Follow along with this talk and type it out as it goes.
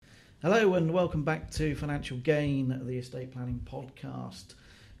Hello and welcome back to Financial Gain, the estate planning podcast.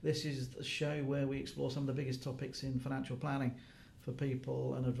 This is the show where we explore some of the biggest topics in financial planning for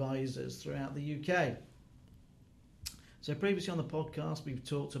people and advisors throughout the UK. So previously on the podcast we've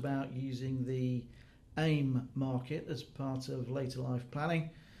talked about using the AIM market as part of later life planning,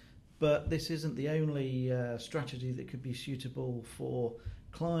 but this isn't the only strategy that could be suitable for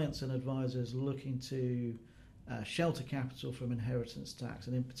clients and advisors looking to shelter capital from inheritance tax,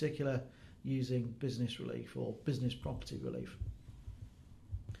 and in particular using business relief or business property relief.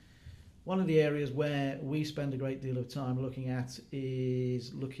 One of the areas where we spend a great deal of time looking at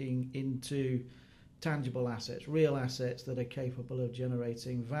is looking into tangible assets, real assets that are capable of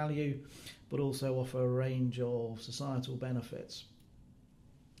generating value but also offer a range of societal benefits.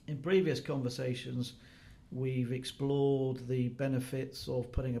 In previous conversations we've explored the benefits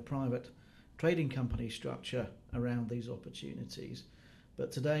of putting a private trading company structure around these opportunities,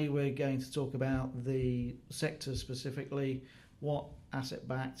 but today we're going to talk about the sector specifically, what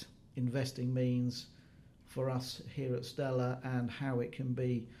asset-backed investing means for us here at Stella and how it can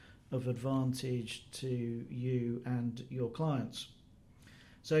be of advantage to you and your clients.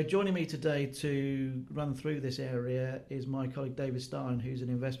 So joining me today to run through this area is my colleague David Stein, who's an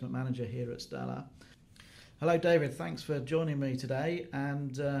investment manager here at Stella. Hello David, thanks for joining me today,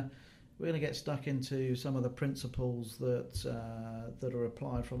 and we're going to get stuck into some of the principles that are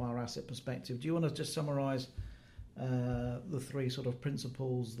applied from our asset perspective. Do you want to just summarise the three sort of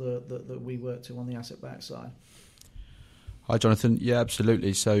principles that we work to on the asset-backed side? Hi Jonathan, yeah,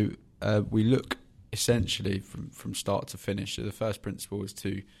 absolutely. So we look essentially from start to finish. So the first principle is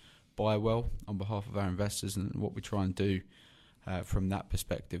to buy well on behalf of our investors, and what we try and do from that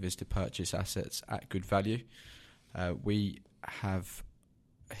perspective is to purchase assets at good value. We have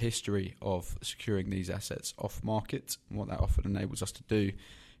a history of securing these assets off market, and what that often enables us to do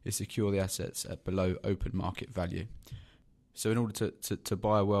is secure the assets at below open market value. So in order to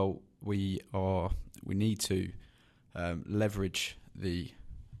buy well, we need to leverage the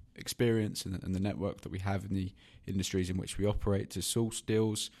experience and the network that we have in the industries in which we operate to source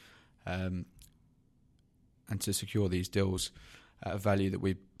deals and to secure these deals at a value that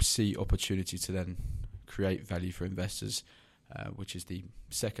we see opportunity to then create value for investors, which is the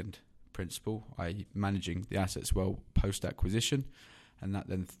second principle, i.e. managing the assets well post-acquisition, and that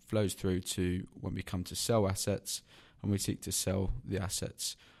then flows through to when we come to sell assets and we seek to sell the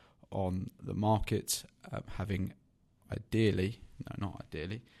assets on the market, having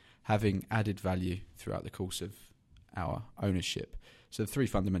added value throughout the course of our ownership. So the three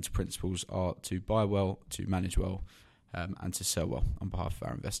fundamental principles are to buy well, to manage well, and to sell well on behalf of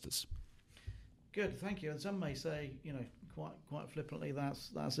our investors. Good, thank you. And some may say, quite flippantly,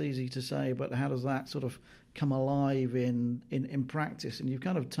 that's easy to say, but how does that sort of come alive in practice? And you've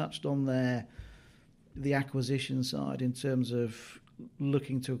kind of touched on there the acquisition side in terms of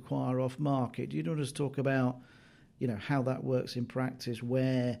looking to acquire off market. Do you want to just talk about how that works in practice,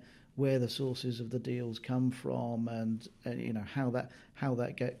 where the sources of the deals come from, and how that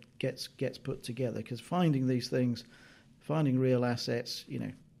gets put together? Because finding these things, finding real assets,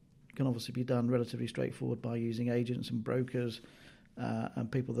 can obviously be done relatively straightforward by using agents and brokers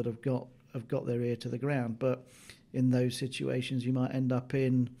and people that have got their ear to the ground. But in those situations, you might end up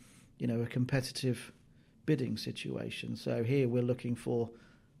in a competitive bidding situation. So here we're looking for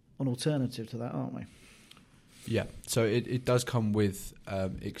an alternative to that, aren't we? Yeah, so it does come with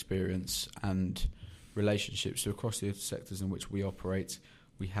experience and relationships. So across the sectors in which we operate,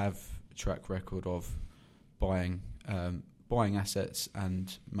 we have a track record of buying assets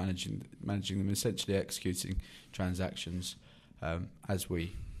and managing them, essentially executing transactions as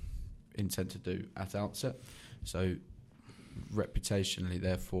we intend to do at outset. So reputationally,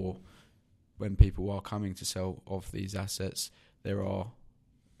 therefore, when people are coming to sell off these assets, there are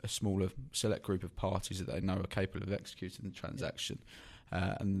a smaller select group of parties that they know are capable of executing the transaction,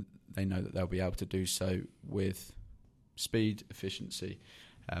 and they know that they'll be able to do so with speed, efficiency,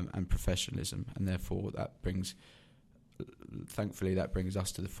 and professionalism, and therefore thankfully that brings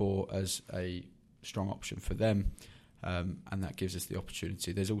us to the fore as a strong option for them, and that gives us the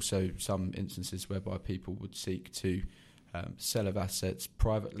opportunity. There's also some instances whereby people would seek to sell of assets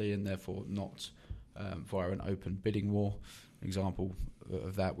privately and therefore not via an open bidding war. An example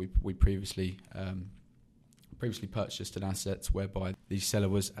of that, we previously purchased an asset whereby the seller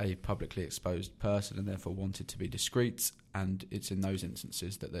was a publicly exposed person and therefore wanted to be discreet, and it's in those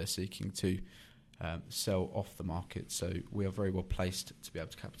instances that they're seeking to sell off the market. So we are very well placed to be able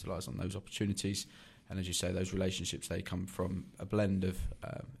to capitalise on those opportunities. And as you say, those relationships, they come from a blend of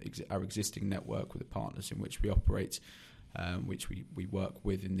our existing network with the partners in which we operate, which we work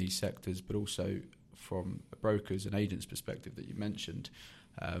with in these sectors, but also from a brokers and agents perspective that you mentioned.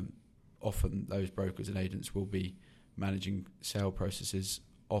 Often those brokers and agents will be managing sale processes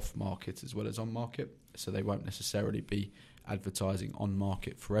off market as well as on market, so they won't necessarily be advertising on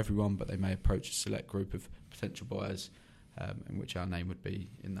market for everyone, but they may approach a select group of potential buyers, in which our name would be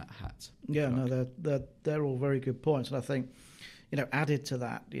in that hat. Yeah, no, they're all very good points, and I think, added to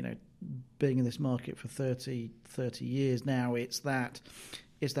that, being in this market for 30 years now, it's that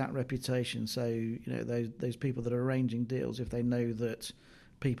reputation. So those people that are arranging deals, if they know that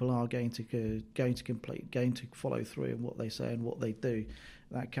people are going to complete, going to follow through in what they say and what they do,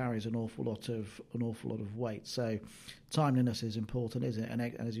 that carries an awful lot of weight. So timeliness is important, isn't it?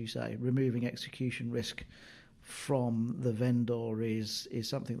 And as you say, removing execution risk from the vendor is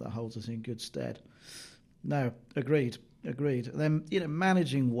something that holds us in good stead. No, agreed. Then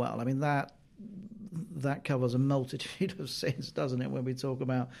managing well. I mean that covers a multitude of sins, doesn't it? When we talk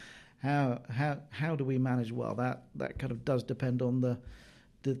about how do we manage well, that kind of does depend on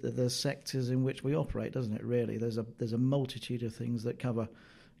the sectors in which we operate, doesn't it? Really, there's a multitude of things that cover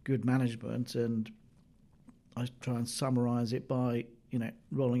good management, and I try and summarise it by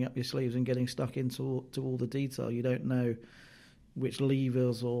rolling up your sleeves and getting stuck into all the detail. You don't know which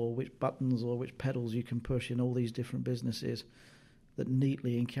levers or which buttons or which pedals you can push in all these different businesses that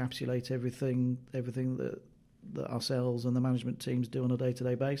neatly encapsulate everything that ourselves and the management teams do on a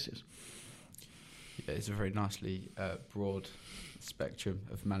day-to-day basis. Yeah, it's a very nicely broad spectrum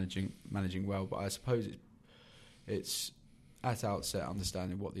of managing well, but I suppose it's at outset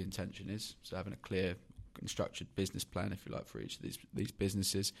understanding what the intention is, so having a clear and structured business plan, if you like, for each of these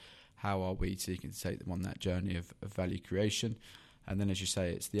businesses. How are we seeking to take them on that journey of value creation? And then, as you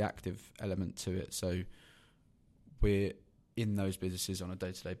say, it's the active element to it. So we're in those businesses on a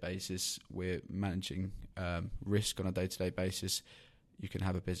day-to-day basis. We're managing risk on a day-to-day basis. You can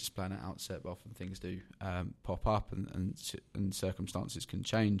have a business plan at outset, but often things do pop up and circumstances can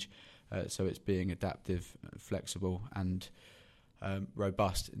change. So it's being adaptive, flexible and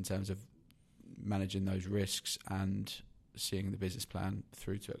robust in terms of managing those risks and seeing the business plan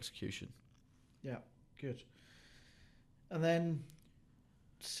through to execution. Yeah, good. And then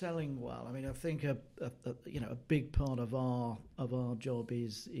selling well. I mean, I think a big part of our job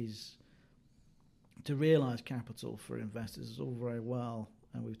is to realise capital for investors. Is all very well,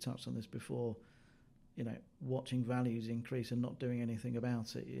 and we've touched on this before. Watching values increase and not doing anything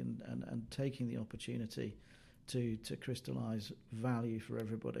about it, and taking the opportunity to crystallise value for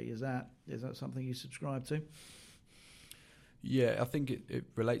everybody. Is that something you subscribe to? Yeah, I think it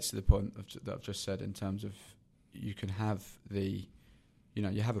relates to the point that I've just said in terms of you can have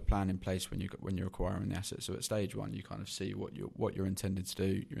you have a plan in place when you're acquiring the asset. So at stage one, you kind of see what you're intended to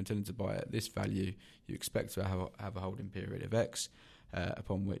do. You're intended to buy at this value. You expect to have a holding period of X,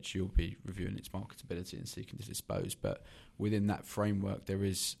 upon which you'll be reviewing its marketability and seeking to dispose. But within that framework, there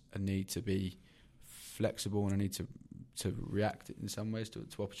is a need to be flexible and a need to react in some ways to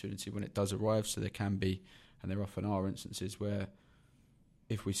opportunity when it does arrive. So there can be, and there often are, instances where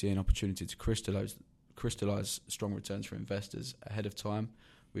if we see an opportunity to crystallise strong returns for investors ahead of time,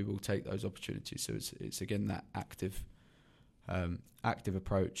 we will take those opportunities. So it's again that active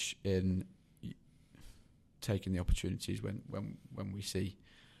approach in taking the opportunities when we see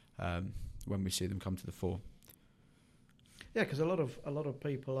them come to the fore. Yeah, because a lot of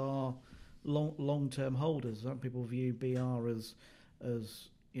people are long-term holders. Some people view BR as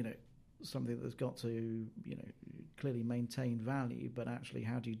something that's got to clearly maintain value, but actually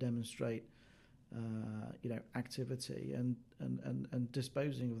how do you demonstrate activity and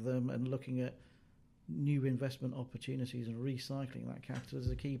disposing of them and looking at new investment opportunities and recycling that capital is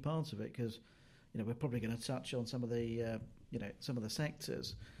a key part of it, because we're probably going to touch on some of the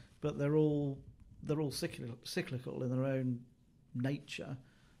sectors, but they're all cyclical in their own nature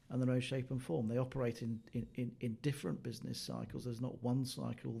and their own shape and form. They operate in different business cycles. There's not one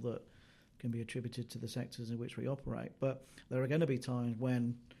cycle that can be attributed to the sectors in which we operate, but there are going to be times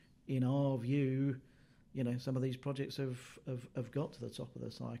when, in our view, some of these projects have got to the top of the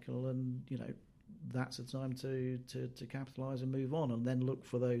cycle, and that's a time to capitalise and move on, and then look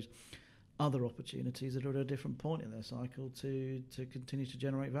for those other opportunities that are at a different point in their cycle to continue to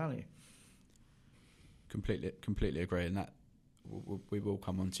generate value. Completely agree, and that we will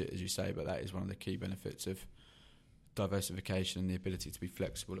come on to it, as you say, but that is one of the key benefits of diversification and the ability to be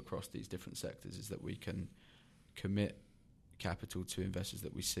flexible across these different sectors, is that we can commit capital to investors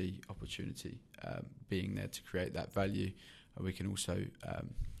that we see opportunity being there to create that value, and we can also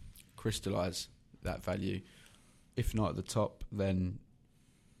crystallise that value, if not at the top, then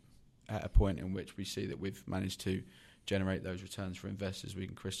at a point in which we see that we've managed to generate those returns for investors, we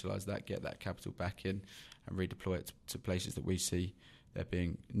can crystallise that, get that capital back in, and redeploy it to places that we see there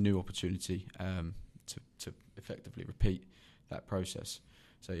being new opportunity to effectively repeat that process.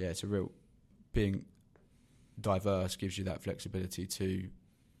 So yeah, it's a real being diverse gives you that flexibility to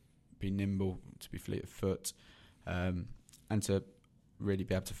be nimble, to be fleet of foot, and to really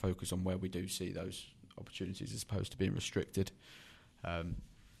be able to focus on where we do see those opportunities as opposed to being restricted and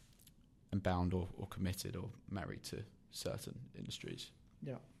bound or committed or married to certain industries.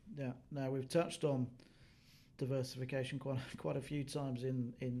 Yeah. Now we've touched on diversification quite a few times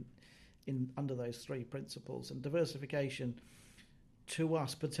in under those three principles, and diversification to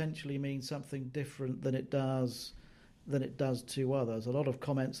us potentially means something different than it does to others. A lot of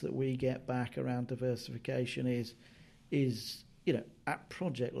comments that we get back around diversification is at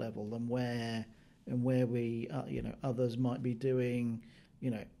project level and where we others might be doing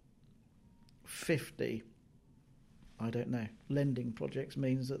 50 lending projects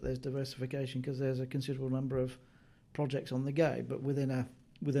means that there's diversification because there's a considerable number of projects on the go, but within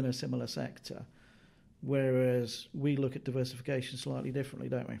a similar sector. Whereas we look at diversification slightly differently,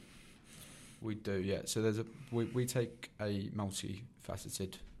 don't we? We do, yeah. So we take a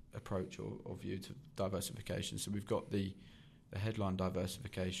multifaceted approach or view to diversification. So we've got the headline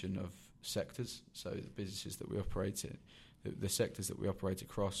diversification of sectors, so the businesses that we operate in, the sectors that we operate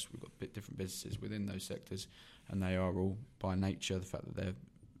across. We've got different businesses within those sectors, and they are all by nature, the fact that they're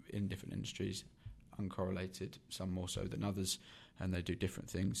in different industries, uncorrelated, some more so than others, and they do different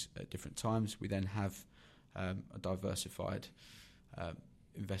things at different times. We then have a diversified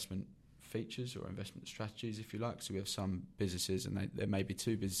investment features or investment strategies, if you like. So we have some businesses, and there may be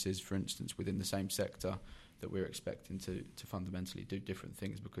two businesses, for instance, within the same sector that we're expecting to fundamentally do different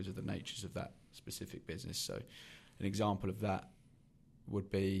things because of the natures of that specific business. So an example of that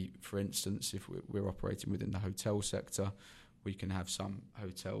would be, for instance, if we're operating within the hotel sector, we can have some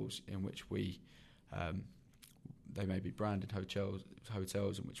hotels in which they may be branded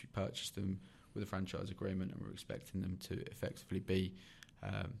hotels in which we purchase them with a franchise agreement, and we're expecting them to effectively be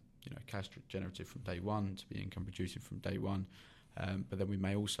cash generative from day one, to be income producing from day one. But then we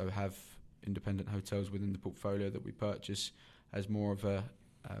may also have independent hotels within the portfolio that we purchase as more of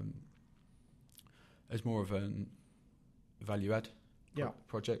an value add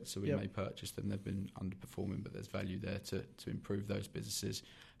project. So we may purchase them, they've been underperforming, but there's value there to improve those businesses,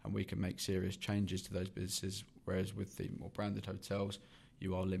 and we can make serious changes to those businesses. Whereas with the more branded hotels,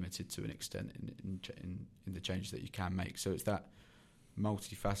 you are limited to an extent in the changes that you can make. So it's that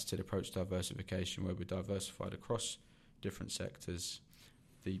multifaceted approach to diversification where we're diversified across different sectors.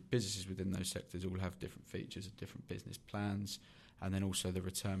 The businesses within those sectors all have different features, different business plans, and then also the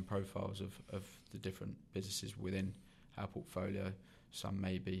return profiles of the different businesses within our portfolio. Some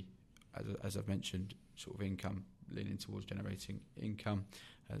may be, as I've mentioned, sort of income, leaning towards generating income,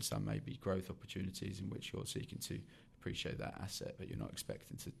 and some may be growth opportunities in which you're seeking to appreciate that asset, but you're not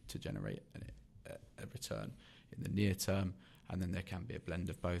expecting to generate a return in the near term. And then there can be a blend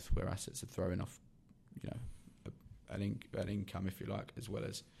of both, where assets are throwing off, an income, if you like, as well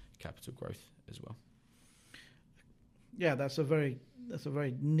as capital growth as well. Yeah, that's a very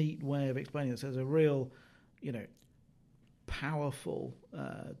neat way of explaining this. There's a real, powerful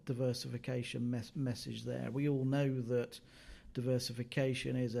diversification message there. We all know that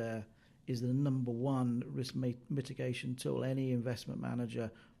diversification is the number one risk mitigation tool any investment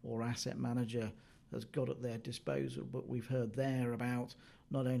manager or asset manager has got at their disposal. But we've heard there about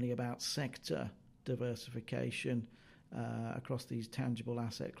not only about sector diversification across these tangible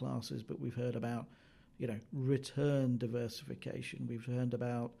asset classes, but we've heard about return diversification. We've heard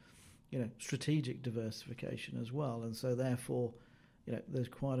about strategic diversification as well, and so therefore there's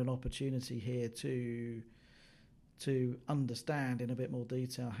quite an opportunity here to understand in a bit more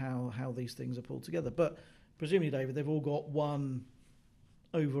detail how these things are pulled together. But presumably, David, they've all got one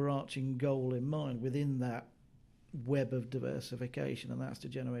overarching goal in mind within that web of diversification, and that's to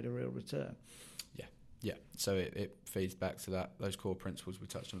generate a real return. Yeah. So it feeds back to those core principles we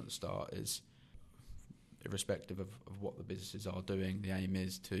touched on at the start. Is irrespective of what the businesses are doing, the aim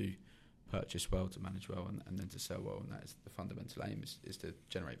is to purchase well, to manage well, and then to sell well, and that is the fundamental aim is to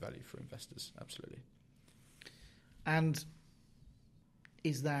generate value for investors. Absolutely. And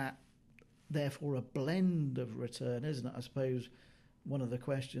is that therefore a blend of return, isn't it? I suppose one of the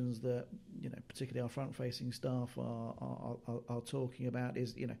questions that particularly our front-facing staff are talking about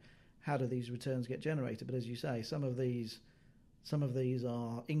is how do these returns get generated? But as you say, some of these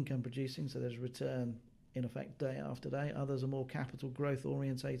are income producing, so there's return in effect day after day. Others are more capital growth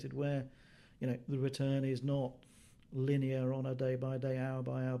orientated, where the return is not linear on a day by day, hour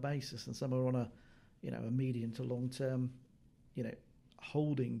by hour basis, and some are on a medium to long term,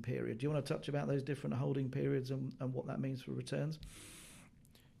 holding period. Do you want to touch about those different holding periods and what that means for returns?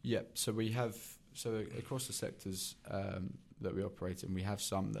 Yeah, so across the sectors that we operate in, we have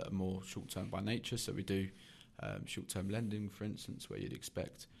some that are more short-term by nature. So we do short-term lending, for instance, where you'd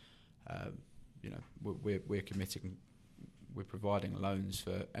expect, we're committing, we're providing loans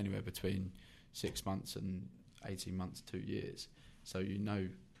for anywhere between 6 months and 18 months, 2 years. So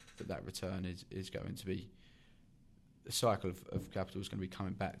that return is going to be, the cycle of capital is going to be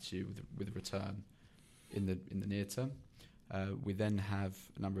coming back to you with a return in the near term. We then have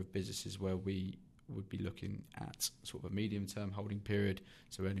a number of businesses where we would be looking at sort of a medium-term holding period,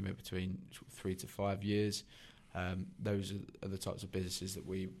 so anywhere between 3 to 5 years. Those are the types of businesses that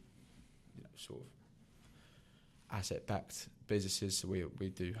we, sort of asset-backed businesses. So we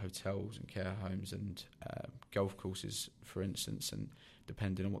do hotels and care homes and golf courses, for instance. And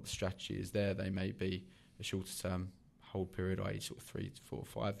depending on what the strategy is there, they may be a shorter-term hold period, i.e. sort of 3 to 4 or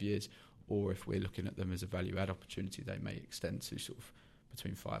 5 years. Or if we're looking at them as a value-add opportunity, they may extend to sort of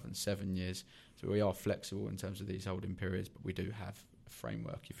between 5 and 7 years. So we are flexible in terms of these holding periods, but we do have a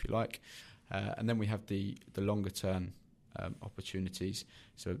framework, if you like. And then we have the longer-term opportunities.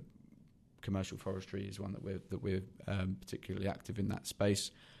 So commercial forestry is one that we're particularly active in that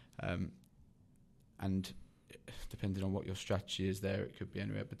space. And depending on what your strategy is there, it could be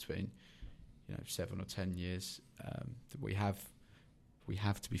anywhere between 7 or 10 years. That we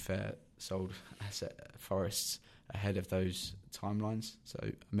have, to be fair, sold asset forests ahead of those timelines. So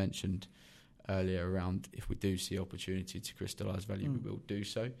I mentioned earlier around, if we do see opportunity to crystallise value, we will do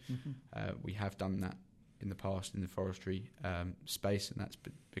so. Mm-hmm. We have done that in the past in the forestry space, and that's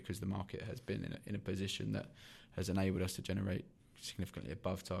because the market has been in a position that has enabled us to generate significantly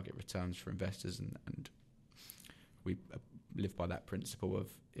above target returns for investors, and we live by that principle of,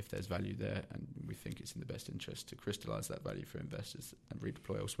 if there's value there and we think it's in the best interest to crystallise that value for investors and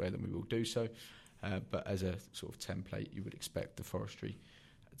redeploy elsewhere, then we will do so. But as a sort of template, you would expect the forestry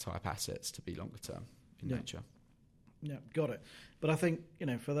type assets to be longer term in nature. Yeah, got it. But I think,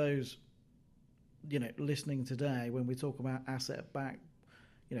 for those, listening today, when we talk about asset back,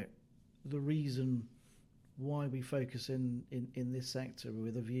 the reason why we focus in this sector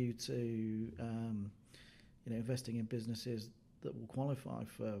with a view to investing in businesses that will qualify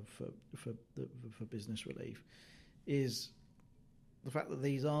for business relief is the fact that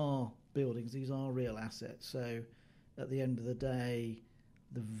these are buildings, these are real assets. So at the end of the day,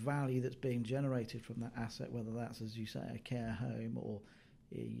 the value that's being generated from that asset, whether that's, as you say, a care home, or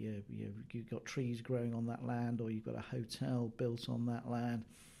you've got trees growing on that land, or you've got a hotel built on that land,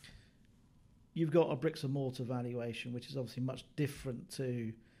 you've got a bricks and mortar valuation, which is obviously much different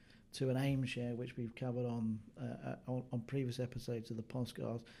to an AIM share, which we've covered on previous episodes of the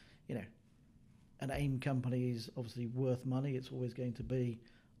podcast. An AIM company is obviously worth money. It's always going to be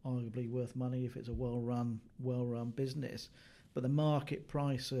arguably worth money if it's a well-run business. But the market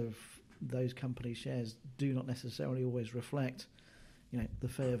price of those company shares do not necessarily always reflect, the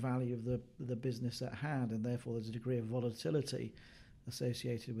fair value of the business at hand, and therefore there's a degree of volatility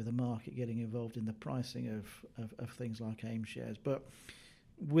associated with the market getting involved in the pricing of things like AIM shares. But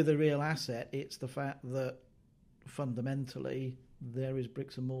with a real asset, it's the fact that fundamentally there is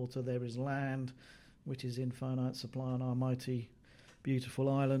bricks and mortar, there is land, which is in finite supply on our mighty, beautiful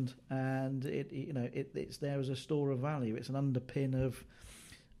island, and it's there as a store of value. It's an underpin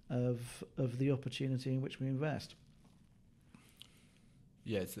of the opportunity in which we invest.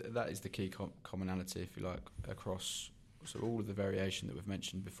 Yeah, that is the key commonality, if you like, across all of the variation that we've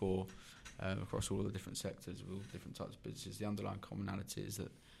mentioned before, across all of the different sectors, with all different types of businesses. The underlying commonality is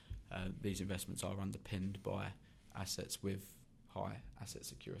that these investments are underpinned by assets with high asset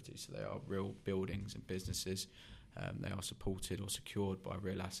security. So they are real buildings and businesses. They are supported or secured by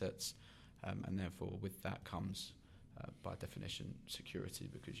real assets, and therefore with that comes, by definition, security,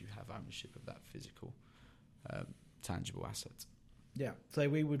 because you have ownership of that physical, tangible asset. Yeah. So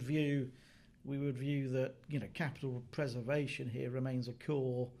we would view that capital preservation here remains a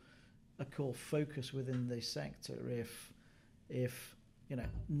core focus within this sector. If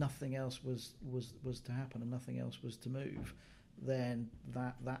nothing else was to happen and nothing else was to move, then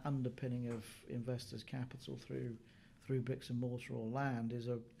that underpinning of investors' capital through bricks and mortar or land is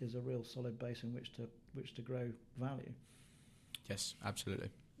a real solid base in which to grow value. Yes, absolutely.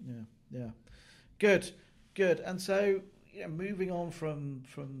 Yeah. Good. And so, moving on from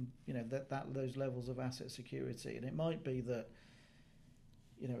those levels of asset security, and it might be that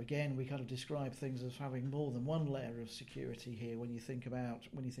again, we kind of describe things as having more than one layer of security here. When you think about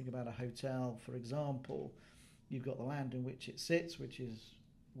a hotel, for example, you've got the land in which it sits, which is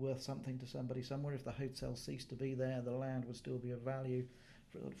worth something to somebody somewhere. If the hotel ceased to be there, the land would still be of value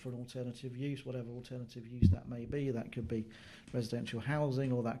for an alternative use, whatever alternative use that may be. That could be residential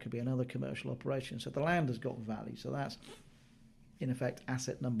housing, or that could be another commercial operation. So the land has got value. So that's, in effect,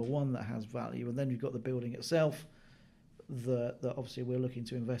 asset number one that has value. And then you've got the building itself that obviously we're looking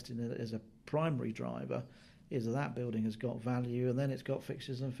to invest in it as a primary driver, is that building has got value, and then it's got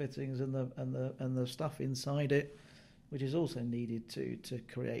fixtures and fittings and the stuff inside it, which is also needed to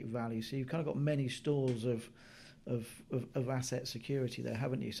create value. So you've kind of got many stores of asset security there,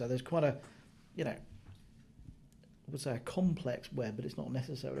 haven't you? So there's quite a, I would say a complex web, but it's not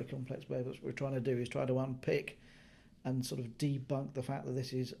necessarily a complex web. What we're trying to do is try to unpick and sort of debunk the fact that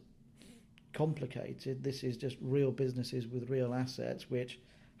this is complicated. This is just real businesses with real assets which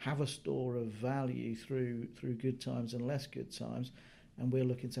have a store of value through good times and less good times, and we're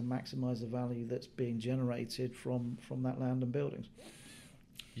looking to maximise the value that's being generated from that land and buildings.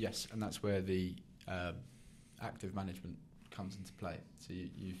 Yes, and that's where the active management comes into play. So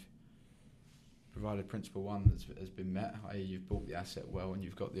you've provided principle one that has been met, i.e. you've bought the asset well, and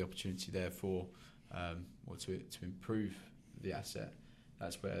you've got the opportunity there for or to improve the asset.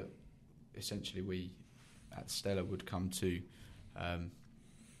 That's where essentially we at Stella would come to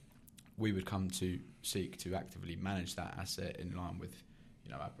seek to actively manage that asset in line with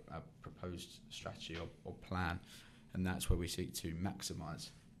our proposed strategy or plan, and that's where we seek to maximise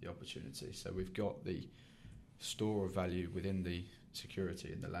the opportunity. So we've got the store of value within the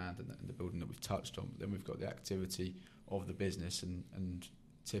security in the land and the building that we've touched on, but then we've got the activity of the business, and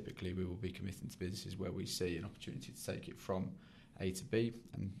typically we will be committing to businesses where we see an opportunity to take it from A to B,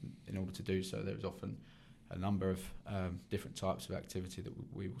 and in order to do so there's often a number of different types of activity that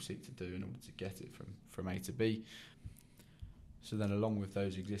we will seek to do in order to get it from A to B. So then along with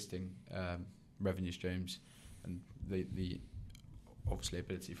those existing revenue streams and the obviously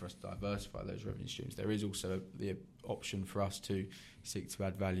ability for us to diversify those revenue streams, there is also the option for us to seek to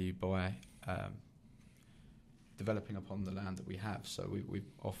add value by developing upon the land that we have. So we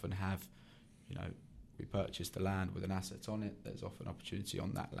often have, we purchase the land with an asset on it. There's often opportunity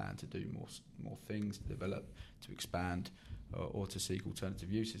on that land to do more things, to develop, to expand, or to seek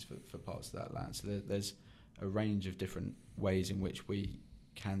alternative uses for parts of that land. So there's a range of different ways in which we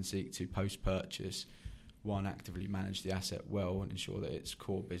can seek to post-purchase, one, actively manage the asset well and ensure that its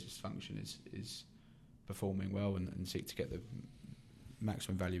core business function is performing well, and seek to get the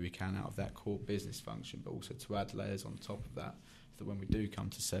maximum value we can out of that core business function, but also to add layers on top of that, so that when we do come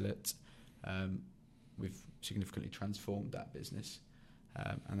to sell it, we've significantly transformed that business,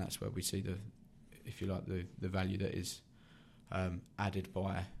 and that's where we see the value that is added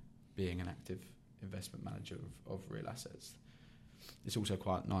by being an active investment manager of real assets. It's also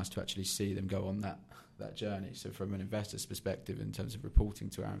quite nice to actually see them go on that journey. So from an investor's perspective, in terms of reporting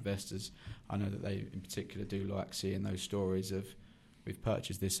to our investors, I know that they in particular do like seeing those stories of, we've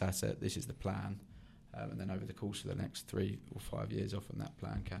purchased this asset, this is the plan, and then over the course of the next 3 or 5 years, often that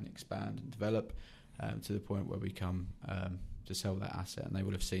plan can expand and develop to the point where we come to sell that asset, and they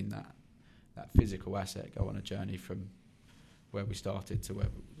will have seen that physical asset go on a journey from where we started to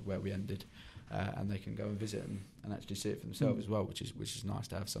where we ended, and they can go and visit and actually see it for themselves as well, which is nice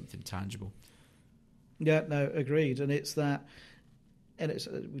to have something tangible. Yeah, no, agreed. And it's that, and it's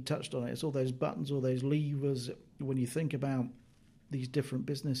we touched on it. It's all those buttons, all those levers. When you think about these different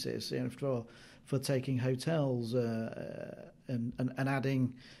businesses, for taking hotels and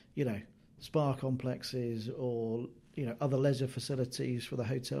adding, spa complexes or other leisure facilities for the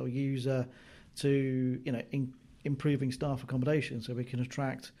hotel user, to improving staff accommodation, so we can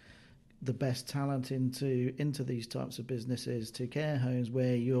attract the best talent into these types of businesses, to care homes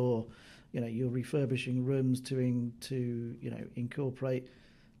where you're refurbishing rooms to incorporate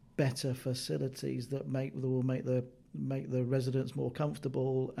better facilities that will make the residents more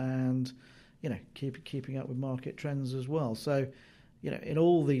comfortable, and keeping up with market trends as well. So in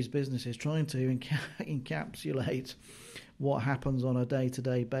all these businesses, trying to encapsulate what happens on a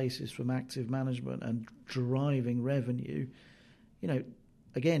day-to-day basis from active management and driving revenue,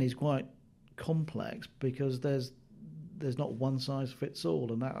 again, is quite complex, because there's not one size fits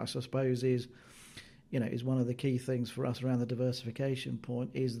all, and that, I suppose, is one of the key things for us around the diversification point,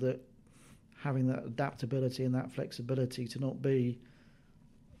 is that having that adaptability and that flexibility to not be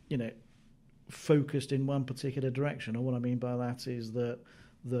focused in one particular direction. And what I mean by that is that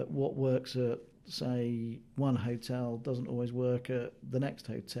what works at, say, one hotel doesn't always work at the next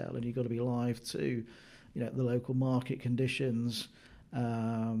hotel, and you've got to be live to the local market conditions,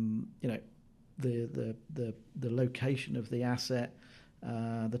 the location of the asset,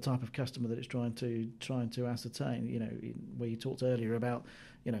 the type of customer that it's trying to ascertain. Where you talked earlier about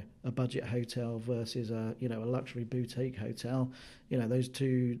a budget hotel versus a luxury boutique hotel. Those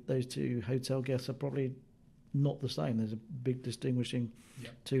two hotel guests are probably not the same. There's a big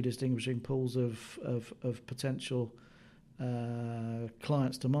two distinguishing pools of potential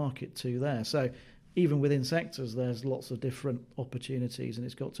clients to market to there. So even within sectors, there's lots of different opportunities, and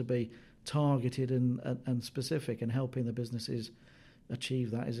it's got to be targeted and specific, and helping the businesses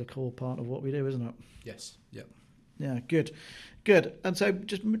achieve that is a core part of what we do, isn't it? Yes. Yep. Yeah, good. And so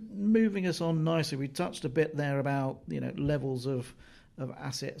just moving us on nicely, we touched a bit there about levels of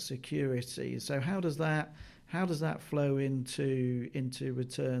asset security. So how does that flow into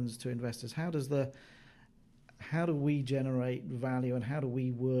returns to investors? How do we generate value, and how do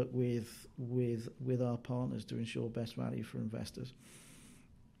we work with our partners to ensure best value for investors?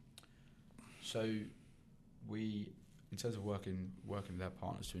 So we, in terms of working with our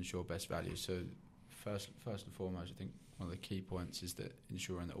partners to ensure best value, so first and foremost, I think one of the key points is that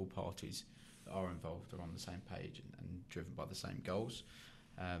ensuring that all parties that are involved are on the same page and driven by the same goals.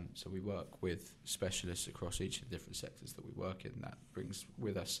 So we work with specialists across each of the different sectors that we work in. That brings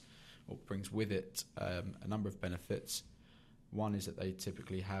with it a number of benefits. One is that they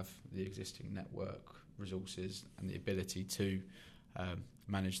typically have the existing network resources and the ability to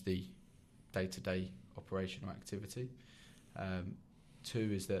manage the day-to-day operational activity.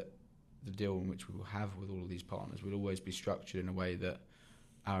 Two is that the deal in which we will have with all of these partners will always be structured in a way that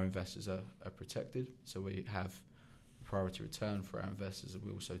our investors are protected. So we have priority return for our investors, and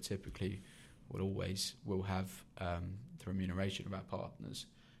we also typically will have the remuneration of our partners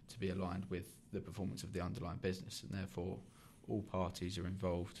to be aligned with the performance of the underlying business, and therefore all parties are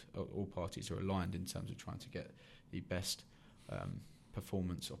involved, all parties are aligned in terms of trying to get the best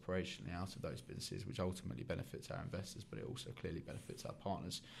performance operationally out of those businesses, which ultimately benefits our investors, but it also clearly benefits our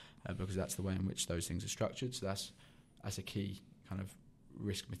partners because that's the way in which those things are structured. So that's a key kind of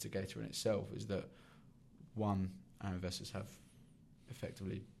risk mitigator in itself, is that one, our investors have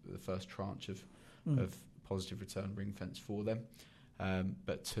effectively the first tranche of positive return ring fence for them,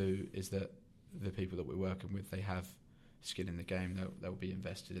 but two is that the people that we're working with, they have skin in the game. They'll be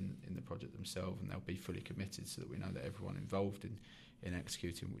invested in the project themselves, and they'll be fully committed, so that we know that everyone involved in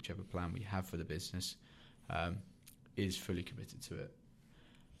executing whichever plan we have for the business is fully committed to it.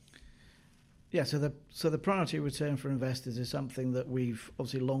 Yeah, so the priority return for investors is something that we've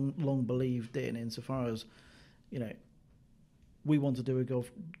obviously long believed in, insofar as we want to do a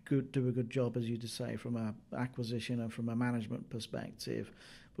good job, as you just say, from a acquisition and from a management perspective.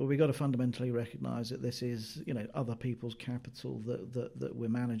 But we've got to fundamentally recognise that this is other people's capital that we're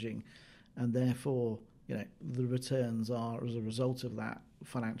managing, and therefore the returns are as a result of that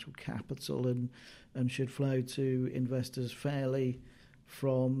financial capital, and should flow to investors fairly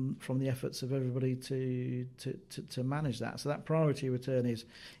from the efforts of everybody to manage that. So that priority return is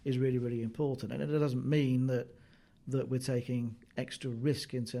really, really important, and it doesn't mean that we're taking extra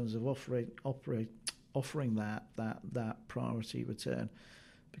risk in terms of offering that priority return,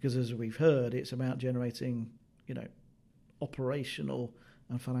 because as we've heard, it's about generating operational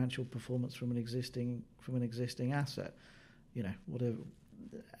and financial performance from an existing asset. Whatever,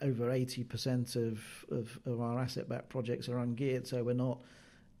 over 80% of our asset-backed projects are ungeared, so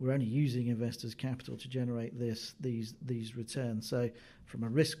we're only using investors' capital to generate these returns. So from a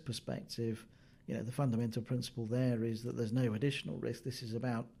risk perspective, the fundamental principle there is that there's no additional risk. This is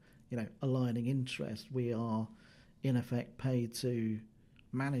about aligning interest. We are in effect paid to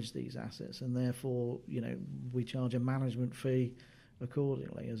manage these assets, and therefore we charge a management fee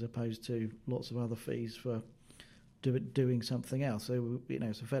accordingly, as opposed to lots of other fees for doing something else. So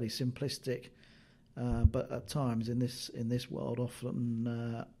it's a fairly simplistic, but at times in this world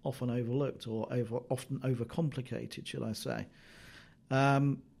often overlooked, or often overcomplicated, shall I say.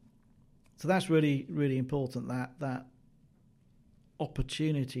 So that's really, really important, that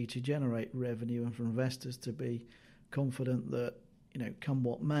opportunity to generate revenue, and for investors to be confident that come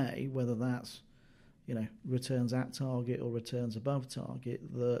what may, whether that's returns at target or returns above target,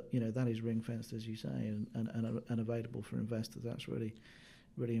 that is ring fenced, as you say, and available for investors. That's really,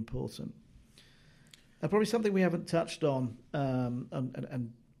 really important. Probably something we haven't touched on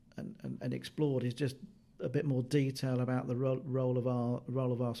and explored is just a bit more detail about the role of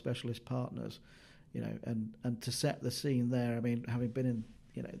our specialist partners, and to set the scene there. I mean, having been in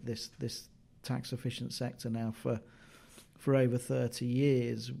this tax efficient sector now for over 30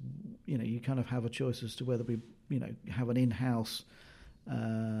 years, you kind of have a choice as to whether we have an in-house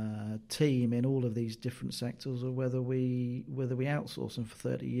team in all of these different sectors, or whether we outsource. And for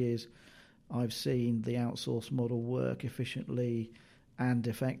 30 years I've seen the outsource model work efficiently and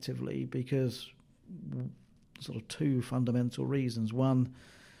effectively, because sort of two fundamental reasons. One,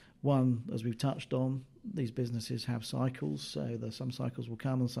 as we've touched on, these businesses have cycles, so some cycles will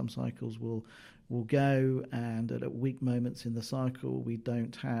come and some cycles will go, and at weak moments in the cycle, we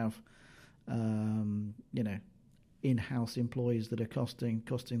don't have, in-house employees that are costing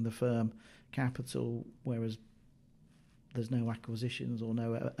the firm capital, whereas there's no acquisitions or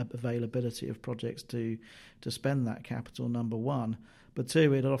no availability of projects to spend that capital, number one. But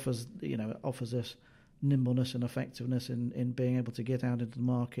two, it offers us nimbleness and effectiveness in being able to get out into the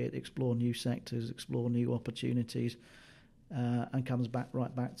market, explore new sectors, explore new opportunities, and comes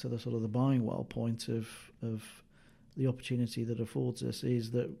right back to the sort of the buying well point of the opportunity that affords us is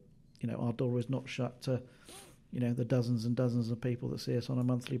that, our door is not shut to, the dozens and dozens of people that see us on a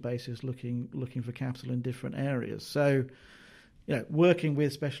monthly basis looking for capital in different areas. So, working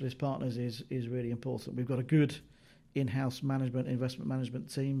with specialist partners is really important. We've got a good in-house investment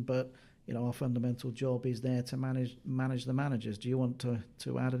management team, but our fundamental job is there to manage the managers. Do you want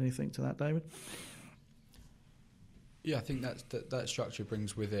to add anything to that, David? Yeah, I think that structure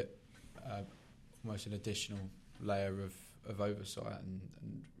brings with it almost an additional layer of oversight and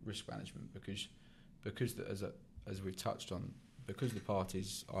risk management because as we've touched on, because the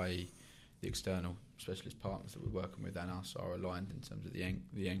parties, i.e. the external specialist partners that we're working with and us, are aligned in terms of the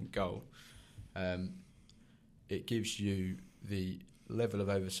end goal, it gives you the level of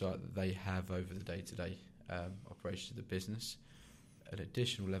oversight that they have over the day-to-day operations of the business. An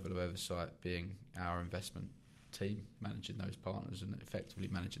additional level of oversight being our investment team managing those partners and effectively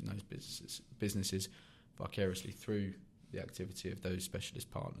managing those businesses vicariously through the activity of those specialist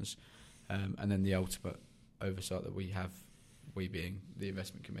partners, and then the ultimate oversight that we have, we being the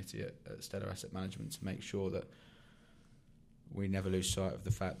investment committee at Stellar Asset Management, to make sure that we never lose sight of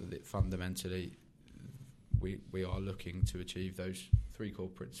the fact that fundamentally we are looking to achieve those three core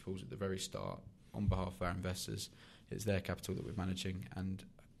principles at the very start on behalf of our investors. It's their capital that we're managing, and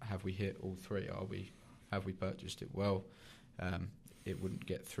have we hit all three? Have we purchased it well? It wouldn't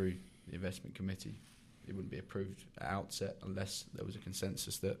get through the investment committee. It wouldn't be approved at outset unless there was a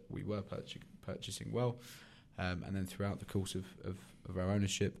consensus that we were purchasing well. And then throughout the course of our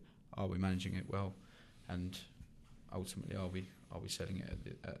ownership, are we managing it well? And ultimately, are we selling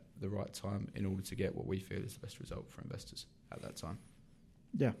it at the right time in order to get what we feel is the best result for investors at that time?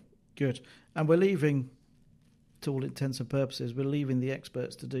 Yeah, good. And we're leaving, to all intents and purposes, we're leaving the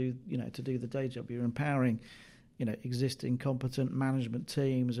experts to do the day job. You're empowering, existing competent management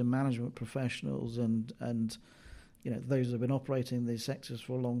teams and management professionals and those who have been operating in these sectors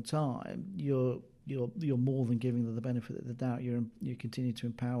for a long time. You're more than giving them the benefit of the doubt. You continue to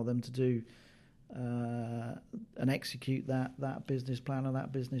empower them to do and execute that business plan and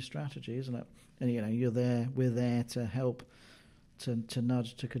that business strategy, isn't it? And we're there to help, to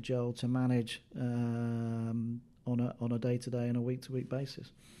nudge, to cajole, to manage on a day-to-day and a week-to-week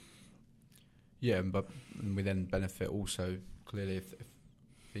basis. Yeah, and we then benefit also clearly if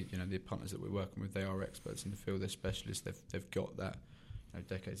the partners that we're working with, they are experts in the field, they're specialists, they've got that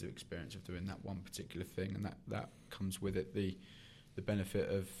decades of experience of doing that one particular thing, and that comes with it the benefit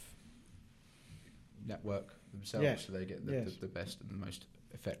of network themselves. Yes. So they get the best and the most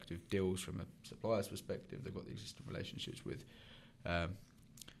effective deals from a supplier's perspective. They've got the existing relationships with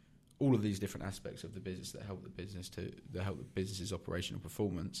all of these different aspects of the business that help the business's operational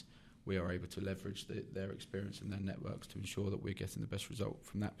performance. We are able to leverage their experience and their networks to ensure that we're getting the best result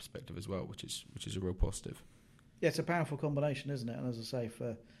from that perspective as well, which is a real positive. Yeah, it's a powerful combination, isn't it? And as I say,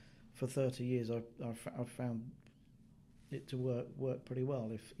 for 30 years, I've found it to work pretty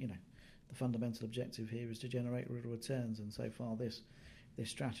well. If the fundamental objective here is to generate real returns, and so far this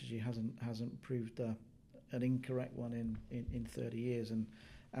strategy hasn't proved an incorrect one in 30 years. And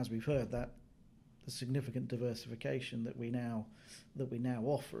as we've heard, that the significant diversification that we now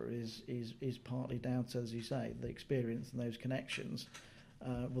offer is partly down to, as you say, the experience and those connections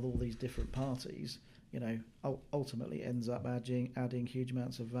with all these different parties. Ultimately ends up adding huge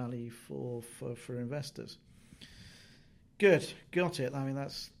amounts of value for investors. Good, got it. I mean,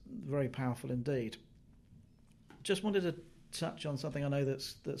 that's very powerful indeed. Just wanted to touch on something I know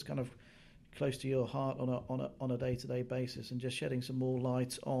that's kind of close to your heart on a day-to-day basis, and just shedding some more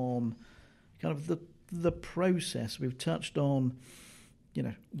light on kind of the process. We've touched on,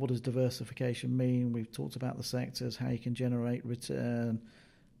 what does diversification mean? We've talked about the sectors, how you can generate return,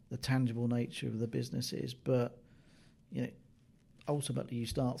 the tangible nature of the businesses, but ultimately you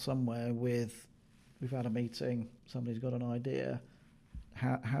start somewhere with, we've had a meeting, somebody's got an idea.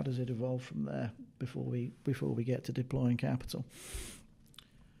 How does it evolve from there before we get to deploying capital?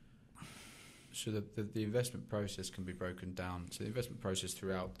 So the investment process can be broken down. So the investment process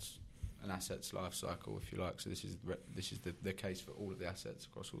throughout an asset's life cycle, if you like. So this is the case for all of the assets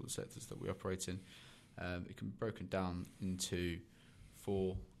across all the sectors that we operate in. It can be broken down into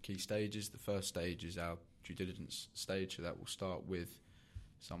 4 key stages. The first stage is our due diligence stage. So that will start with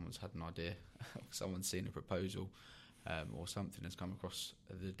someone's had an idea, someone's seen a proposal, or something has come across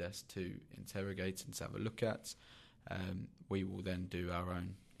the desk to interrogate and to have a look at. We will then do our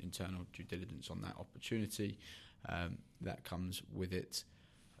own internal due diligence on that opportunity. That comes with it,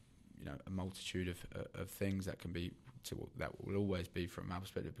 a multitude of things that can be that will always be from our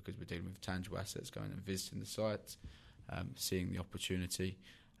perspective, because we're dealing with tangible assets, going and visiting the site, seeing the opportunity,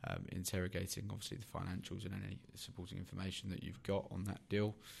 interrogating obviously the financials and any supporting information that you've got on that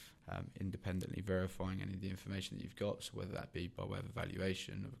deal, independently verifying any of the information that you've got, so whether that be by way of a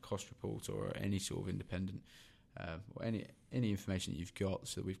valuation, of a cost report, or any sort of independent or any information that you've got,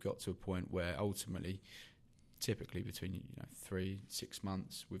 so that we've got to a point where ultimately, typically between 3-6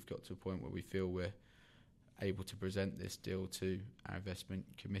 months, we've got to a point where we feel we're able to present this deal to our investment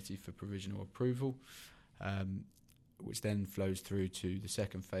committee for provisional approval, which then flows through to the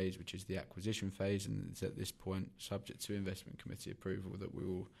second phase, which is the acquisition phase, and it's at this point, subject to investment committee approval, that we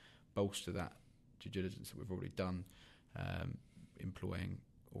will bolster that due diligence that we've already done, employing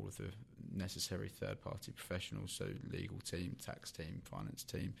all of the necessary third-party professionals, so legal team, tax team, finance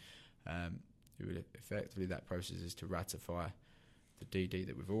team. Effectively, that process is to ratify the DD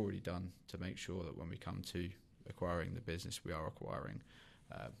that we've already done, to make sure that when we come to acquiring the business, we are acquiring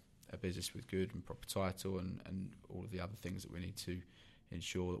a business with good and proper title, and all of the other things that we need to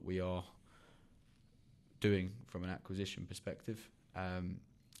ensure that we are doing from an acquisition perspective.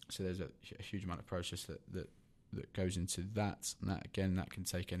 So there's a huge amount of process that goes into that, and that can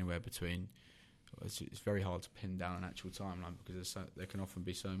take anywhere between. It's very hard to pin down an actual timeline, because there can often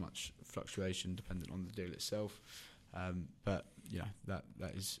be so much fluctuation dependent on the deal itself. But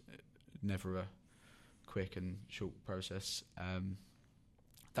that is never a quick and short process.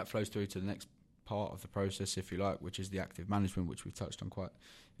 That flows through to the next part of the process, if you like, which is the active management, which we've touched on quite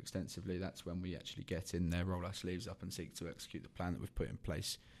extensively. That's when we actually get in there, roll our sleeves up, and seek to execute the plan that we've put in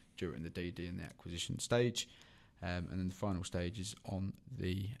place during the DD and the acquisition stage. And then the final stage is on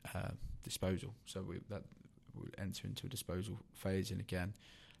the disposal. So we'll enter into a disposal phase, and again,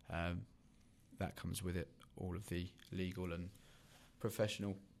 that comes with it all of the legal and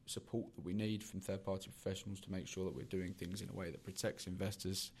professional support that we need from third-party professionals to make sure that we're doing things in a way that protects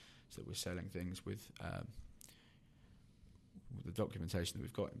investors, so that we're selling things with the documentation that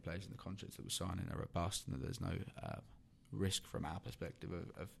we've got in place and the contracts that we're signing are robust, and that there's no risk from our perspective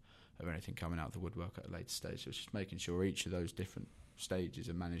of anything coming out of the woodwork at a later stage. So it's just making sure each of those different stages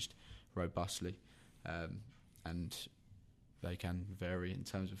are managed robustly, and they can vary in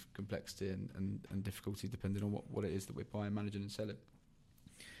terms of complexity and difficulty depending on what it is that we're buying, managing and selling.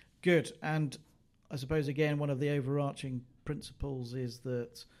 Good. And I suppose, again, one of the overarching principles is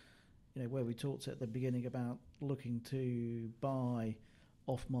that, where we talked at the beginning about looking to buy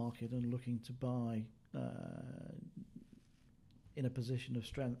off-market and looking to buy in a position of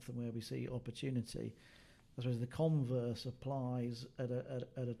strength and where we see opportunity, I suppose the converse applies at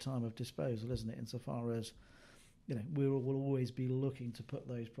a time of disposal, isn't it? Insofar as, we'll always be looking to put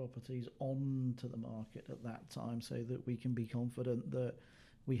those properties onto the market at that time, so that we can be confident that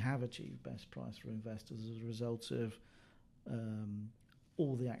we have achieved best price for investors as a result of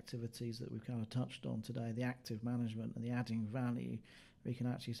all the activities that we've kind of touched on today, the active management and the adding value. We can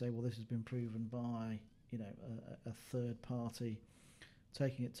actually say, well, this has been proven by a third party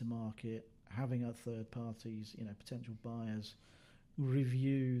taking it to market, having other third parties, potential buyers,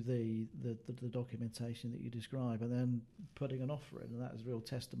 review the documentation that you describe, and then putting an offer in, and that is a real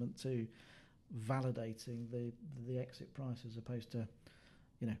testament to validating the exit price, as opposed to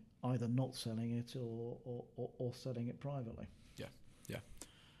either not selling it or selling it privately. Yeah,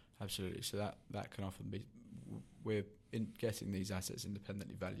 absolutely. So that can often be, we're getting these assets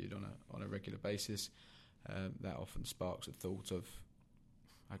independently valued on a regular basis. That often sparks a thought of,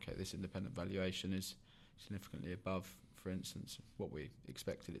 okay, this independent valuation is significantly above, for instance, what we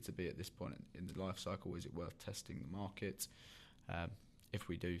expected it to be at this point in the life cycle. Is it worth testing the market? If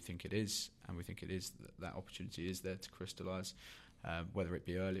we do think it is, and we think it is, that opportunity is there to crystallise, whether it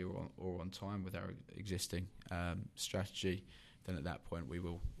be early or on time with our existing strategy, then at that point we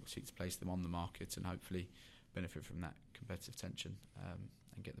will seek to place them on the market and hopefully benefit from that competitive tension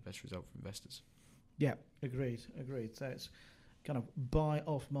and get the best result for investors. Yeah, agreed. So it's kind of buy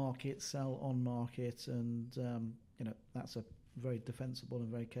off market, sell on market, and that's a very defensible and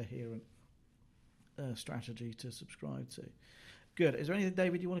very coherent strategy to subscribe to. Good. Is there anything,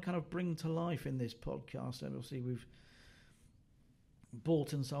 David, you want to kind of bring to life in this podcast? And obviously, we've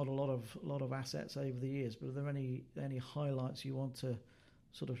bought and sold a lot of assets over the years, but are there any highlights you want to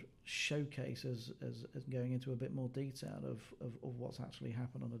sort of showcase as going into a bit more detail of what's actually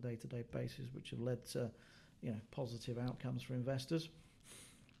happened on a day-to-day basis, which have led to, positive outcomes for investors?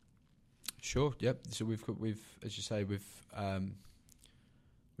 Sure. Yep. So we've as you say, we've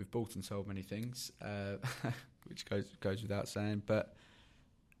bought and sold many things, which goes without saying. But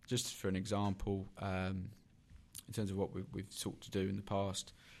just for an example, in terms of what we've sought to do in the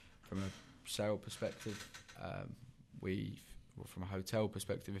past, from a sale perspective, from a hotel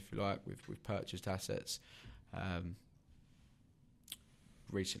perspective, if you like, we've purchased assets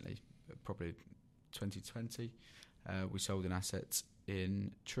recently, probably 2020. We sold an asset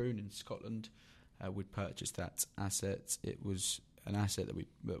in Troon in Scotland. We'd purchased that asset. It was an asset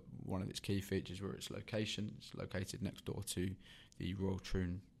that one of its key features were its location. It's located next door to the Royal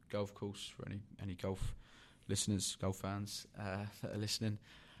Troon Golf Course, for any golf listeners, golf fans that are listening.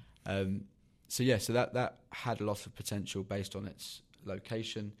 So that had a lot of potential based on its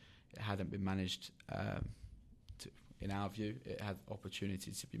location. It hadn't been managed, in our view. It had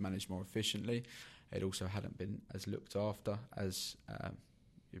opportunities to be managed more efficiently. It also hadn't been as looked after as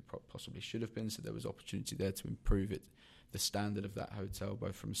it possibly should have been. So there was opportunity there to improve the standard of that hotel,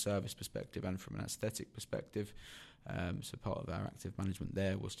 both from a service perspective and from an aesthetic perspective. So part of our active management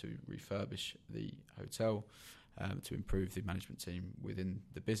there was to refurbish the hotel, to improve the management team within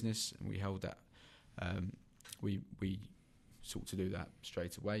the business, and we held that. We sought to do that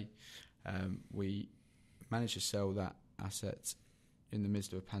straight away. We managed to sell that asset in the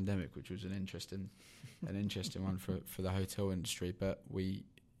midst of a pandemic, which was an interesting one for the hotel industry. But we,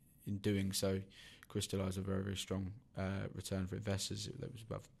 in doing so, crystallised a very, very strong return for investors that was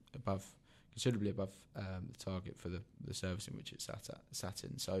considerably above the target for the service in which it sat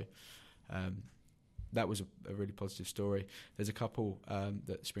in. So that was a really positive story. There's a couple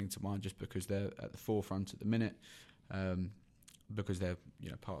that spring to mind just because they're at the forefront at the minute, because they're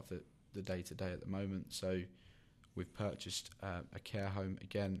part of the day-to-day at the moment. So we've purchased a care home.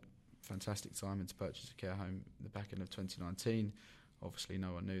 Again, fantastic timing to purchase a care home in the back end of 2019. Obviously,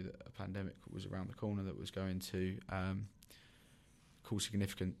 no one knew that a pandemic was around the corner that was going to cause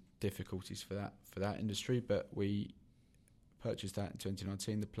significant difficulties for that industry. But we purchased that in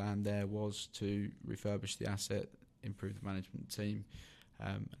 2019. The plan there was to refurbish the asset, improve the management team,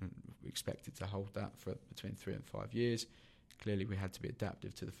 and we expected to hold that for between 3 and 5 years. Clearly, we had to be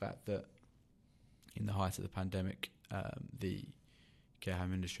adaptive to the fact that in the height of the pandemic, the care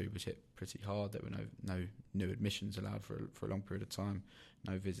home industry was hit pretty hard. There were no new admissions allowed for a long period of time,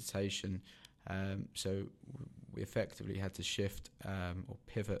 no visitation. So we effectively had to shift or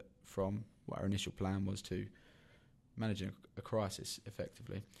pivot from what our initial plan was to managing a crisis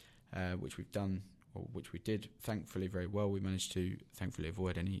effectively, which we've done, or which we did thankfully very well. We managed to thankfully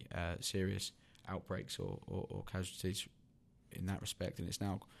avoid any serious outbreaks or casualties in that respect, and it's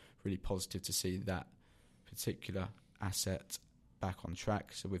now really positive to see that particular asset back on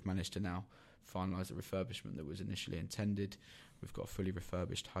track. So we've managed to now finalise the refurbishment that was initially intended. We've got a fully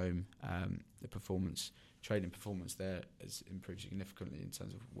refurbished home. The trading performance there has improved significantly in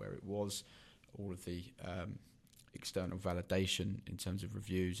terms of where it was. All of the external validation in terms of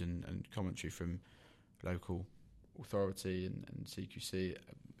reviews and commentary from local authority and CQC,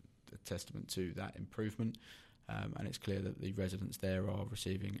 a testament to that improvement. And it's clear that the residents there are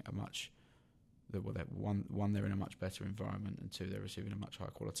receiving they're in a much better environment, and two, they're receiving a much higher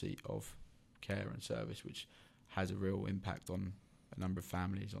quality of care and service, which has a real impact on a number of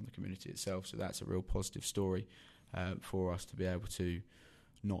families, on the community itself. So that's a real positive story for us to be able to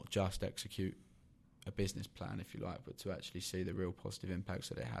not just execute a business plan, if you like, but to actually see the real positive impacts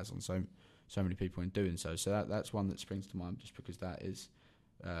that it has on so many people in doing so. So that's one that springs to mind, just because that is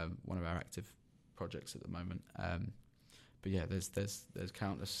one of our active projects at the moment. But yeah, there's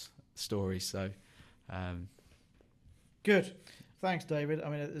countless stories. So good. Thanks, David. I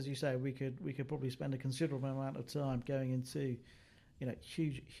mean, as you say, we could probably spend a considerable amount of time going into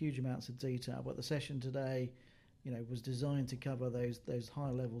huge amounts of detail. But the session today, was designed to cover those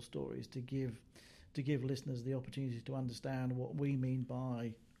high level stories, to give listeners the opportunity to understand what we mean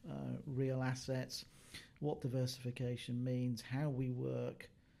by real assets, what diversification means, how we work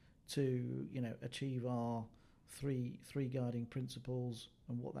to achieve our three guiding principles,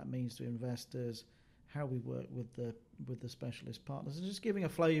 and what that means to investors, how we work with the specialist partners, and just giving a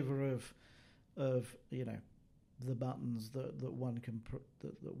flavour of the buttons that one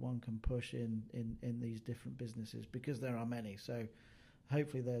can push in these different businesses, because there are many. So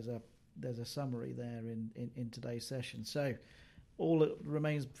hopefully there's a summary there in today's session. So all that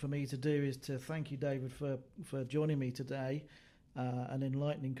remains for me to do is to thank you, David, for joining me today. An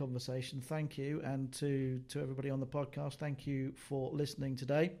enlightening conversation. Thank you. And to everybody on the podcast, thank you for listening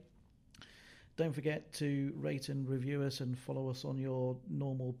today. Don't forget to rate and review us and follow us on your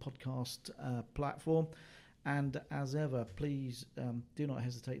normal podcast platform. And as ever, please do not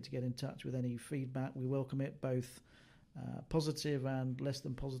hesitate to get in touch with any feedback. We welcome it, both positive and less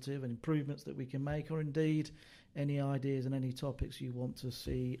than positive, and improvements that we can make, or indeed any ideas and any topics you want to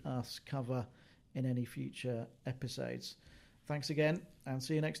see us cover in any future episodes. Thanks again, and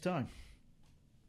see you next time.